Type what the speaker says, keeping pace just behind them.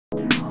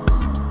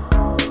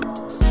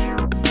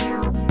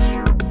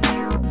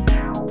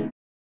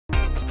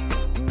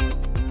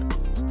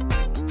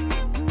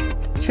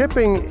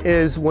Chipping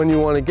is when you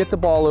want to get the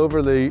ball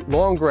over the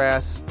long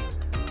grass,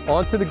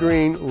 onto the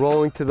green,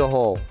 rolling to the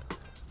hole.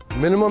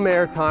 Minimum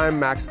air time,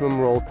 maximum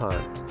roll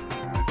time.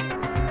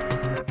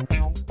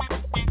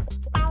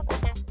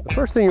 The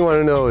first thing you want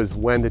to know is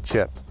when to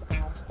chip.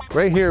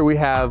 Right here we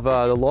have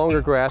the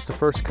longer grass, the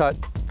first cut,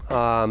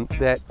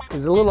 that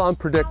is a little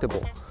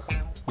unpredictable.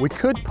 We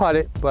could putt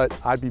it, but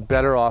I'd be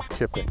better off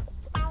chipping.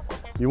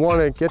 You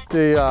want to get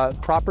the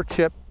proper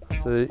chip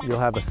so that you'll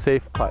have a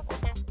safe putt.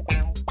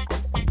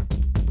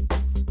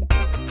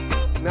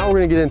 Now we're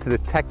going to get into the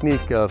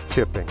technique of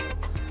chipping.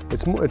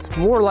 It's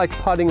more like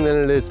putting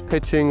than it is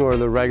pitching or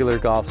the regular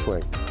golf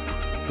swing.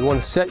 You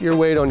want to set your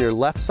weight on your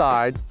left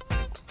side,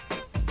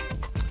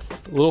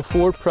 a little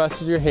forward press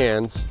with your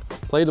hands,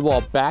 play the ball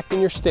back in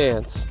your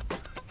stance,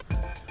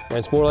 and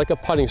it's more like a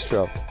putting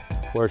stroke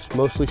where it's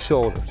mostly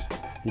shoulders.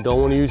 You don't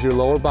want to use your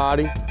lower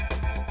body.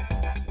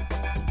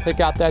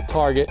 Pick out that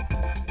target,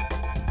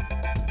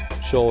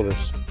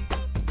 shoulders,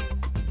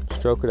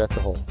 stroke it at the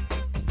hole.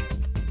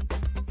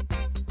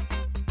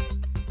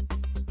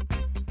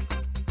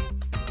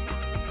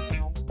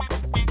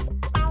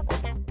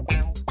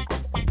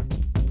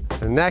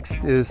 And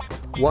next is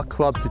what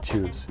club to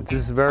choose. This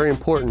is very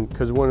important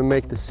because we want to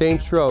make the same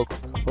stroke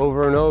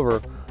over and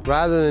over.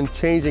 Rather than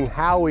changing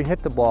how we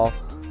hit the ball,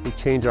 we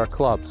change our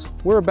clubs.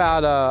 We're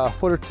about a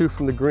foot or two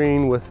from the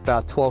green with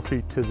about 12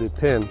 feet to the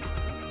pin.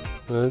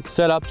 It's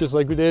set up just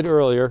like we did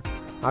earlier.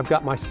 I've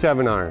got my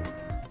 7-iron.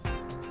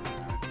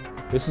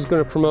 This is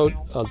going to promote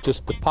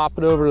just to pop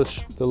it over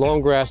the long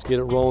grass, get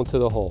it rolling to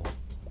the hole.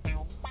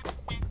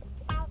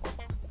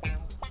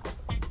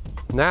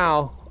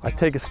 Now I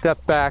take a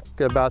step back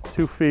about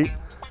 2 feet,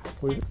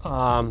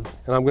 and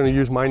I'm going to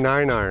use my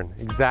 9-iron.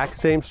 Exact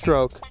same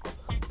stroke.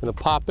 I'm going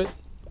to pop it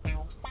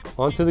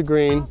onto the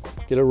green,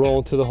 get it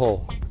rolling to the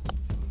hole.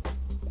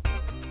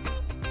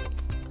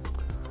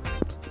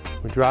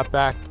 We drop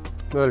back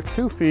another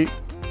 2 feet.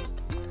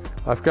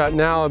 I've got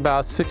now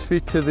about 6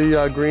 feet to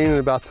the green and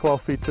about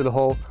 12 feet to the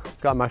hole.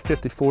 Got my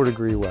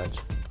 54-degree wedge.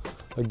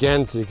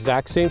 Again, it's the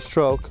exact same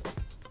stroke.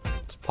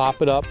 Just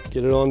pop it up,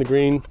 get it on the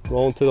green,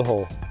 rolling to the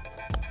hole.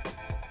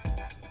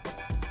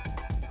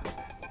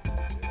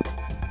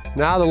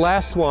 Now the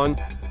last one,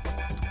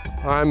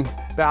 I'm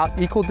about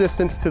equal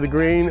distance to the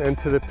green and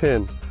to the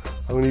pin.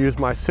 I'm going to use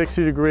my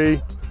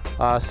 60-degree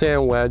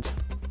sand wedge.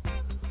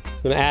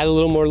 I'm going to add a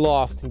little more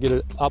loft and get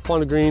it up on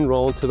the green,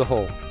 rolling to the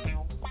hole.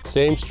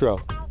 Same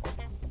stroke.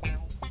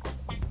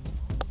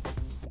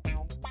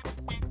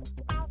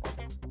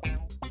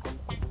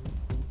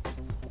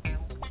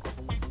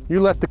 You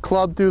let the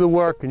club do the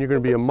work and you're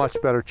going to be a much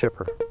better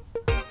chipper.